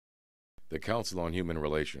rights. The Council on Human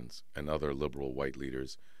Relations and other liberal white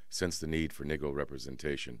leaders sensed the need for Negro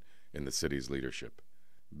representation in the city's leadership.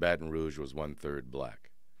 Baton Rouge was 1/3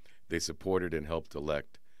 black. They supported and helped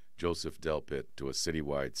elect Joseph Delpit to a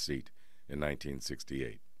citywide seat in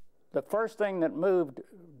 1968. The first thing that moved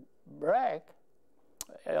BRAC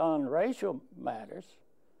on racial matters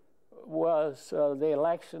was the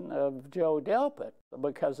election of Joe Delpit,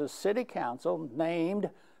 because the city council named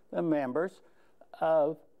the members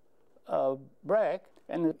of BRAC,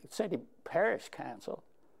 and the city parish council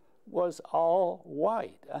was all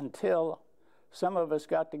white until some of us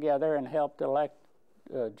got together and helped elect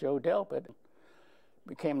Joe Delpit,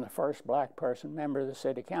 became the first black person member of the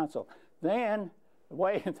city council. Then the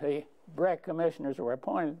way the BRAC commissioners were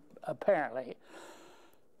appointed, apparently,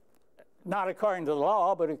 not according to the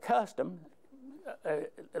law, but a custom,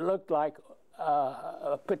 it looked like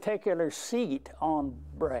a particular seat on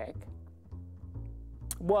Breck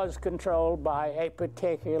was controlled by a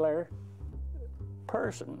particular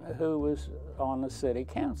person who was on the city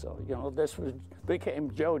council. You know, this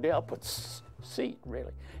became Joe Delpit's seat,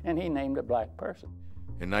 really, and he named a black person.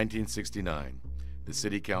 In 1969, the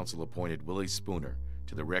city council appointed Willie Spooner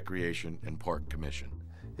to the Recreation and Park Commission.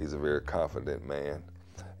 He's a very confident man,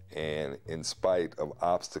 and in spite of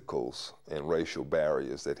obstacles and racial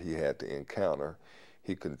barriers that he had to encounter,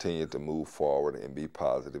 he continued to move forward and be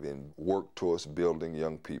positive and work towards building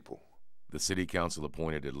young people. The city council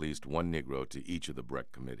appointed at least one Negro to each of the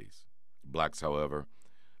Breck committees. Blacks, however,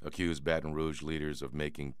 accused Baton Rouge leaders of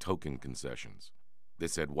making token concessions. They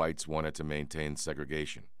said whites wanted to maintain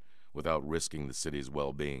segregation without risking the city's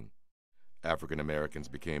well-being. African Americans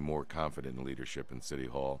became more confident in leadership in City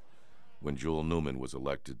Hall when Jewel Newman was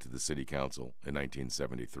elected to the city council in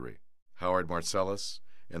 1973. Howard Marcellus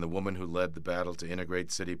and the woman who led the battle to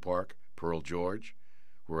integrate City Park, Pearl George,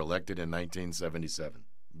 were elected in 1977.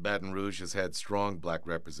 Baton Rouge has had strong black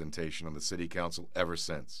representation on the city council ever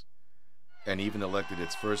since, and even elected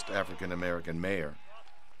its first African-American mayor,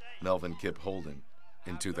 Melvin Kip Holden,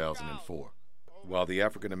 in 2004. While the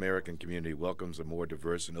African-American community welcomes a more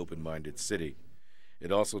diverse and open-minded city,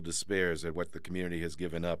 it also despairs at what the community has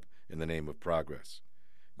given up in the name of progress,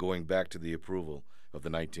 going back to the approval of the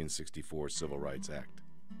 1964 Civil Rights Act.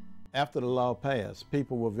 After the law passed,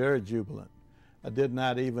 people were very jubilant. I did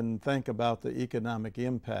not even think about the economic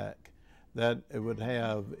impact that it would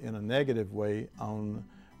have in a negative way on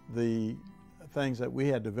the things that we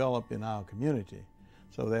had developed in our community.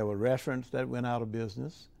 So there were restaurants that went out of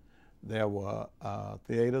business. There were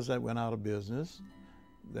theaters that went out of business.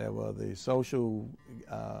 There were the social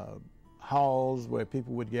halls where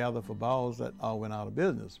people would gather for balls that all went out of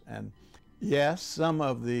business. And yes, some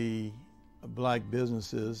of the black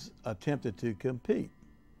businesses attempted to compete.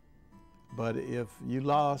 But if you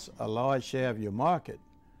lost a large share of your market,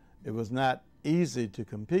 it was not easy to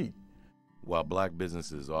compete. While black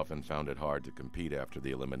businesses often found it hard to compete after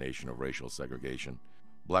the elimination of racial segregation,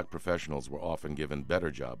 black professionals were often given better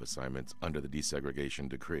job assignments under the desegregation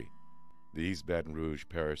decree. The East Baton Rouge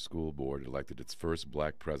Parish School Board elected its first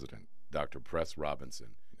black president, Dr. Press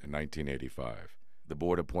Robinson, in 1985. The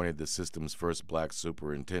board appointed the system's first black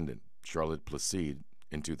superintendent, Charlotte Placide,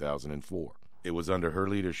 in 2004. It was under her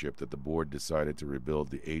leadership that the board decided to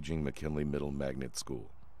rebuild the aging McKinley Middle Magnet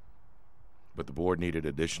School. But the board needed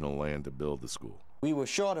additional land to build the school. We were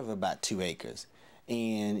short of about 2 acres.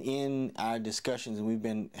 And in our discussions, and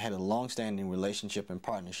we've had a long-standing relationship and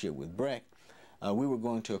partnership with Breck, we were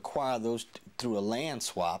going to acquire those through a land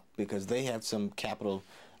swap because they have some capital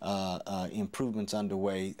improvements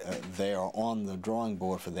underway there on the drawing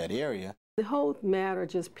board for that area. The whole matter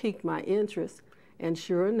just piqued my interest, and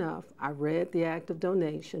sure enough, I read the act of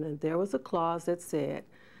donation, and there was a clause that said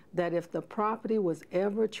that if the property was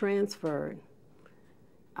ever transferred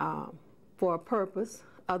for a purpose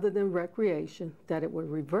other than recreation, that it would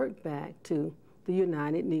revert back to the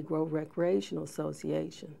United Negro Recreational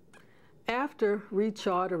Association. After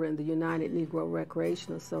rechartering the United Negro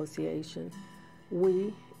Recreational Association,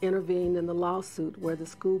 we intervened in the lawsuit where the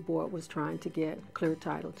school board was trying to get clear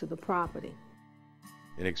title to the property.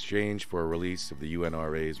 In exchange for a release of the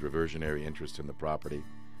UNRA's reversionary interest in the property,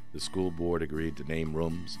 the school board agreed to name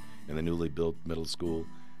rooms in the newly built middle school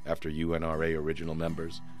after UNRA original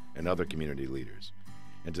members and other community leaders,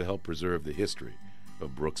 and to help preserve the history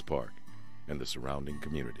of Brooks Park and the surrounding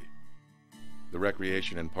community. The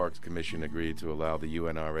Recreation and Parks Commission agreed to allow the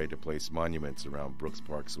UNRA to place monuments around Brooks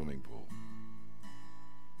Park swimming pool.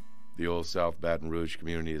 The old South Baton Rouge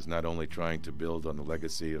community is not only trying to build on the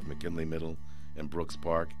legacy of McKinley Middle and Brooks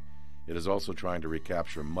Park, it is also trying to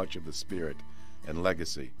recapture much of the spirit and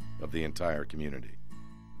legacy of the entire community.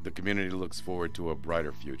 The community looks forward to a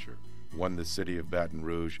brighter future, one the city of Baton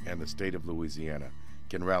Rouge and the state of Louisiana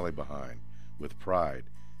can rally behind with pride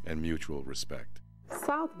and mutual respect.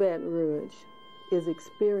 South Baton Rouge is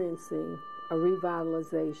experiencing a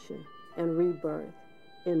revitalization and rebirth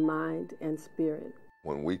in mind and spirit.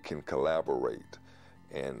 When we can collaborate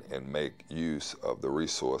and make use of the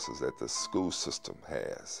resources that the school system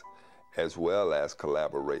has, as well as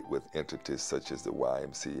collaborate with entities such as the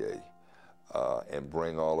YMCA, and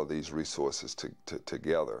bring all of these resources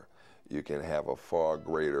together, you can have a far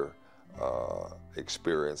greater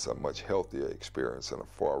experience, a much healthier experience, and a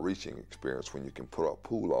far-reaching experience when you can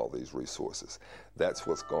pool all these resources. That's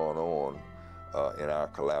what's going on in our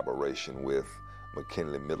collaboration with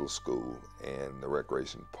McKinley Middle School and the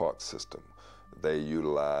Recreation Park System. They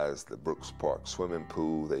utilize the Brooks Park swimming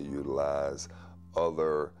pool. They utilize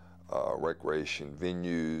other recreation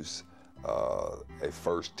venues. A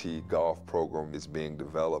first tee golf program is being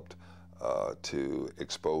developed to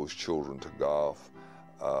expose children to golf.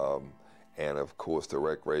 And of course, the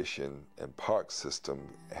recreation and park system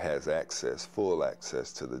has access, full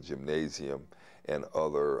access to the gymnasium and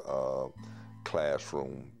other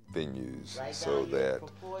classroom venues, so that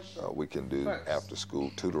we can do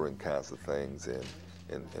after-school tutoring kinds of things and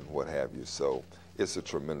what have you. So it's a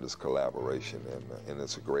tremendous collaboration, and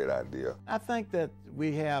it's a great idea. I think that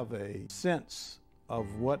we have a sense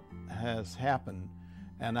of what has happened,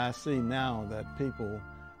 and I see now that people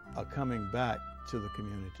are coming back to the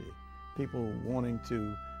community. People wanting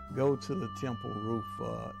to go to the Temple Roof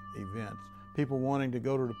events, people wanting to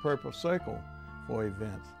go to the Purple Circle for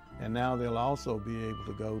events, and now they'll also be able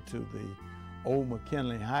to go to the old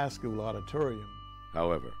McKinley High School auditorium.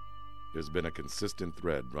 However, there's been a consistent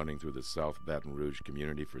thread running through the South Baton Rouge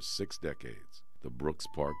community for 6 decades, the Brooks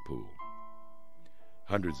Park Pool.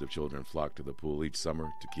 Hundreds of children flock to the pool each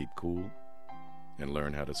summer to keep cool and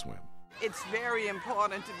learn how to swim. It's very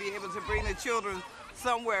important to be able to bring the children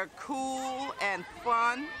somewhere cool and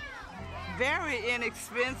fun, very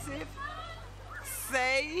inexpensive,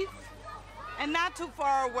 safe, and not too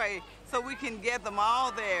far away, so we can get them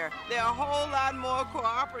all there. They're a whole lot more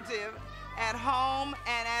cooperative at home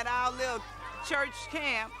and at our little church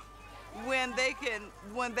camp when they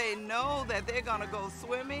know that they're gonna go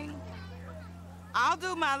swimming. I'll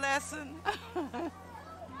do my lesson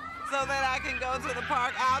so that I can go to the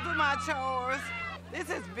park. I'll do my chores. This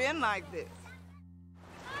has been like this.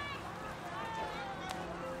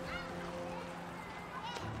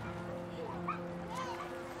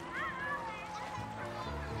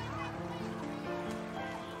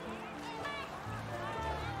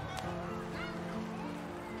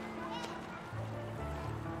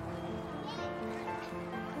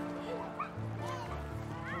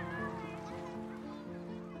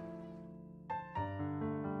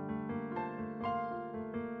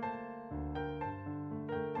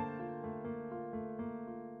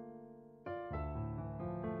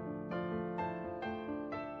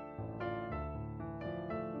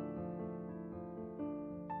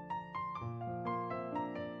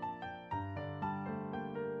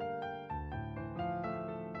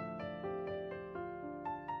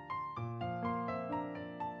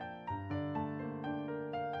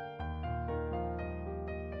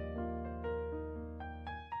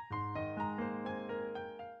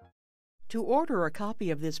 To order a copy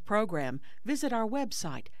of this program, visit our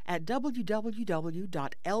website at www.lpb.org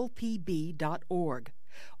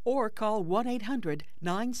or call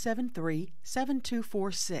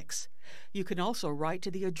 1-800-973-7246. You can also write to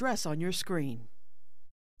the address on your screen.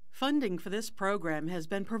 Funding for this program has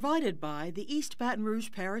been provided by the East Baton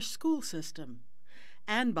Rouge Parish School System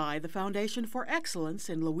and by the Foundation for Excellence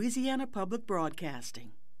in Louisiana Public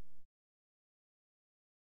Broadcasting.